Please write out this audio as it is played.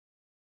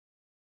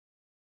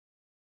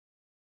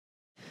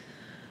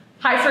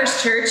Hi,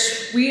 First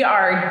Church. We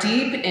are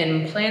deep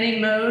in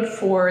planning mode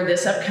for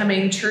this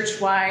upcoming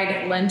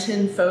church-wide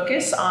Lenten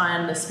focus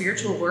on the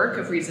spiritual work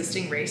of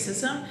resisting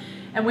racism.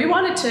 And we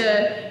wanted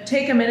to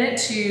take a minute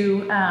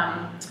to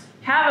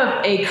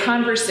have a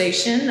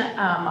conversation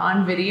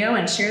on video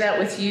and share that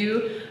with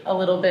you a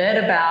little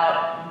bit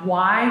about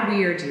why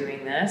we are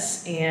doing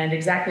this and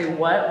exactly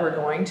what we're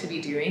going to be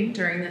doing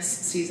during this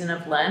season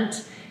of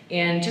Lent,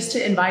 and just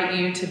to invite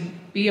you to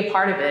be a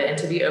part of it and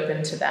to be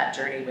open to that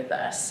journey with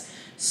us.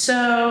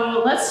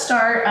 So let's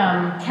start,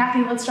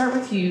 Kathy, let's start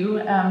with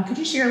you. Could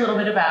you share a little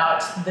bit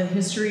about the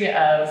history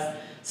of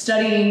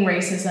studying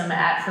racism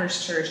at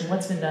First Church and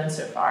what's been done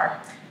so far?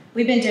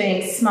 We've been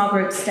doing small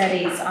group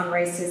studies on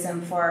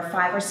racism for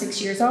 5 or 6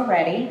 years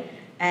already,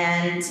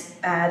 and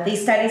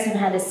these studies have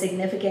had a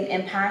significant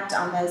impact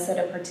on those that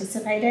have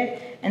participated,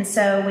 and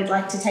so we'd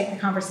like to take the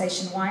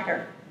conversation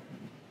wider.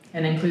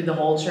 And include the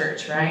whole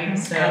church, right? Mm-hmm.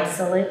 So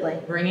absolutely.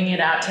 Bringing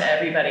it out to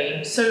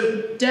everybody.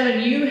 So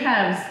Devin, you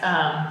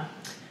have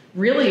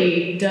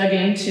really dug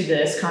into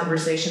this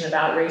conversation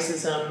about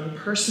racism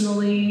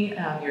personally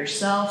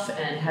yourself,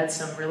 and had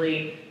some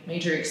really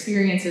major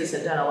experiences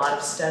and done a lot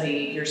of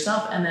study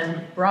yourself, and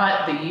then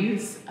brought the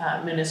youth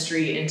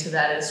ministry into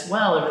that as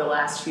well over the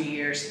last few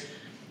years.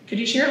 Could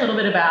you share a little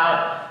bit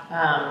about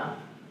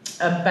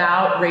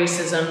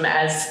racism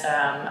as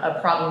a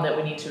problem that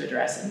we need to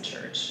address in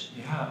church?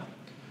 Yeah.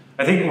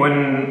 I think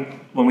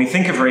when we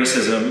think of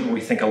racism,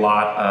 we think a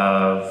lot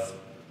of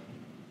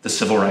the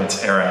civil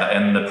rights era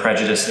and the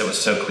prejudice that was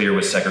so clear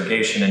with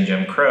segregation and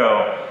Jim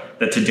Crow,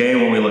 that today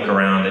when we look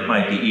around, it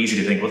might be easy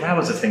to think, well, that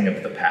was a thing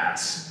of the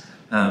past.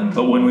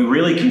 But when we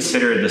really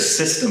consider the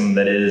system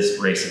that is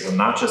racism,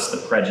 not just the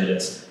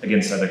prejudice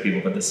against other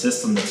people, but the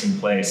system that's in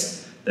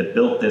place that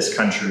built this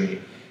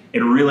country, it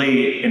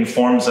really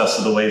informs us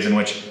of the ways in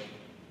which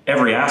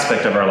every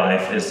aspect of our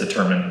life is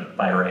determined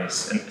by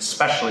race, and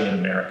especially in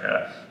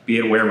America, be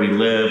it where we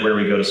live, where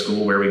we go to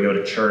school, where we go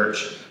to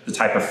church, the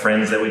type of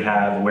friends that we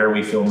have, where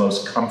we feel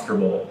most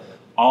comfortable.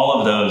 All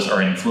of those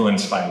are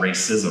influenced by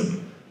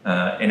racism,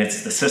 and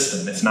it's the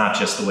system. It's not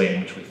just the way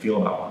in which we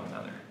feel about one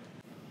another.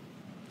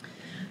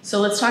 So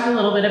let's talk a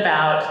little bit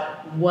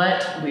about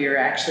what we're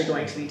actually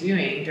going to be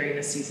doing during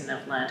the season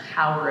of Lent,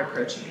 how we're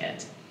approaching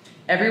it.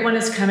 Everyone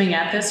is coming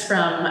at this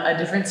from a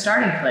different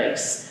starting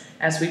place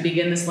as we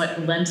begin this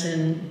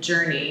Lenten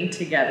journey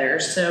together.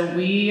 So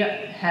we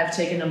have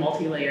taken a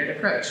multi-layered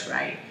approach,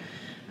 right?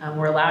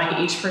 We're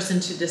allowing each person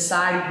to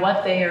decide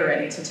what they are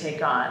ready to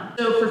take on.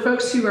 So for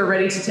folks who are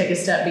ready to take a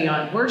step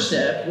beyond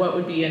worship, what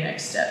would be a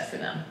next step for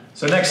them?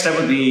 So next step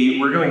would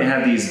be, we're going to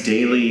have these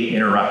daily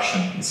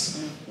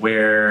interruptions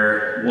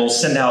where we'll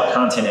send out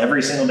content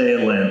every single day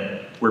of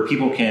Lent where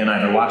people can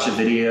either watch a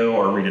video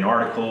or read an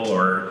article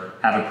or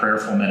have a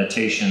prayerful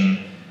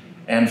meditation,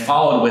 and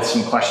followed with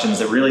some questions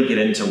that really get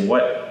into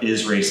what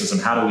is racism,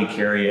 how do we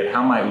carry it,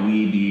 how might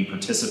we be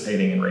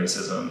participating in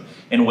racism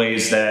in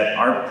ways that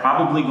are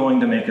probably going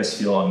to make us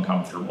feel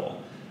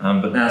uncomfortable.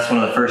 But that's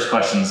one of the first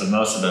questions of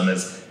most of them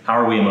is, how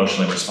are we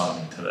emotionally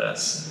responding to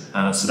this?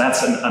 So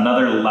that's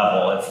another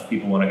level if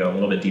people want to go a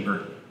little bit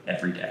deeper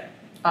every day.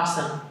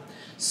 Awesome.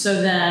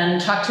 So then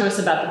talk to us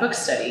about the book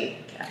study,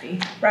 Kathy.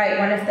 Right,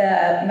 one of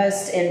the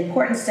most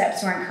important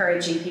steps we're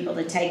encouraging people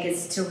to take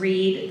is to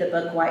read the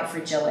book White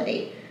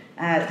Fragility.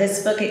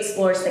 This book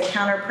explores the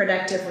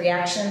counterproductive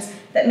reactions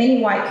that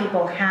many white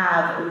people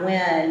have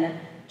when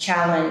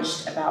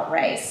challenged about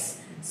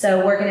race.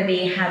 So we're going to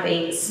be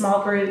having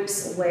small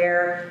groups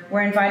where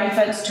we're inviting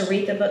folks to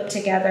read the book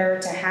together,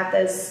 to have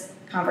those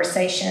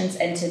conversations,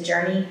 and to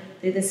journey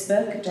through this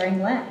book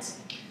during Lent.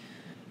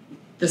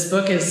 This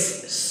book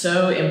is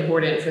so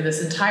important for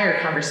this entire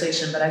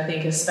conversation, but I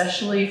think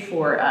especially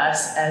for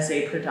us as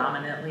a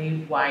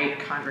predominantly white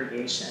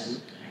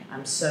congregation.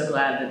 I'm so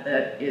glad that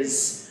that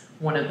is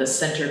one of the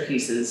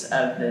centerpieces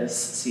of this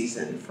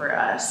season for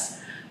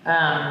us.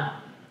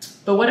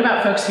 But what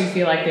about folks who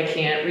feel like they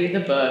can't read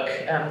the book,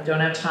 don't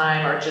have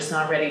time, or just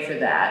not ready for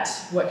that?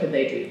 What could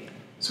they do?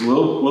 So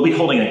we'll be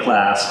holding a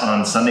class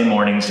on Sunday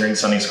mornings during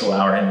Sunday school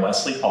hour in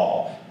Wesley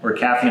Hall, where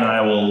Kathy and I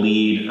will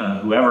lead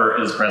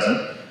whoever is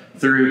present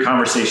through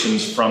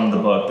conversations from the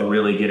book that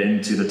really get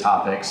into the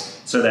topics,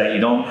 so that you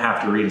don't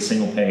have to read a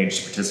single page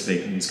to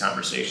participate in these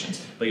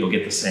conversations, but you'll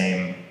get the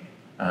same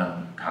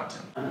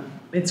content.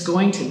 It's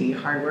going to be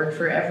hard work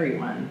for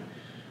everyone,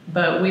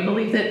 but we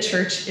believe that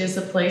church is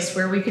a place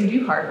where we can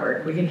do hard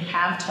work. We can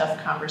have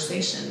tough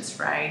conversations,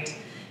 right?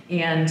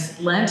 And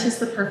Lent is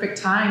the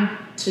perfect time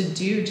to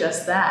do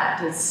just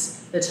that.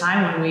 It's the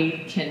time when we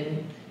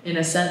can, in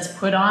a sense,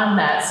 put on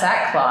that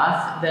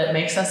sackcloth that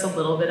makes us a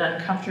little bit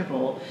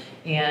uncomfortable,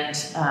 and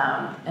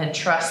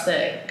trust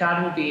that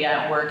God will be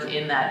at work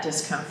in that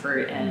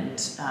discomfort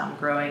and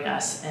growing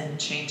us and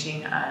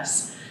changing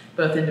us,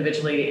 both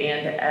individually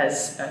and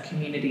as a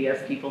community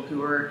of people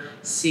who are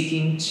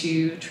seeking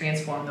to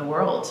transform the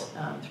world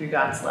through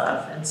God's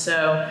love. And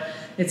so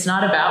it's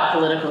not about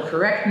political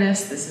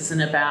correctness. This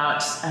isn't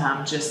about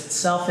just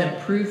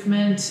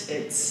self-improvement.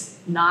 It's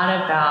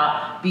not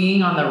about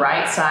being on the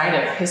right side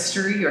of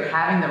history or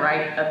having the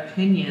right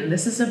opinion.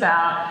 This is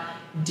about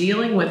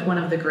dealing with one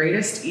of the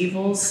greatest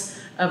evils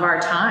of our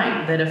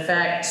time that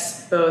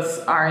affects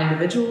both our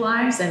individual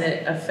lives and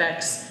it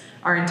affects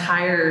our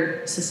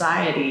entire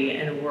society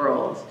and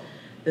world.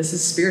 This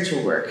is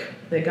spiritual work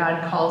that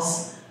God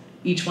calls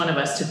each one of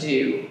us to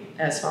do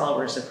as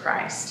followers of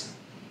Christ.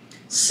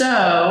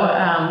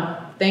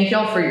 So, thank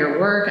y'all for your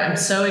work. I'm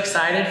so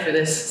excited for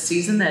this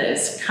season that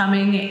is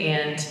coming,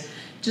 and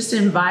just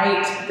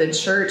invite the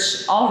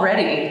church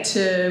already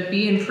to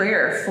be in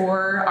prayer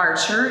for our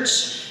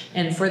church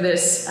and for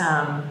this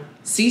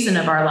season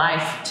of our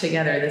life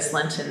together, this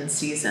Lenten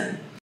season.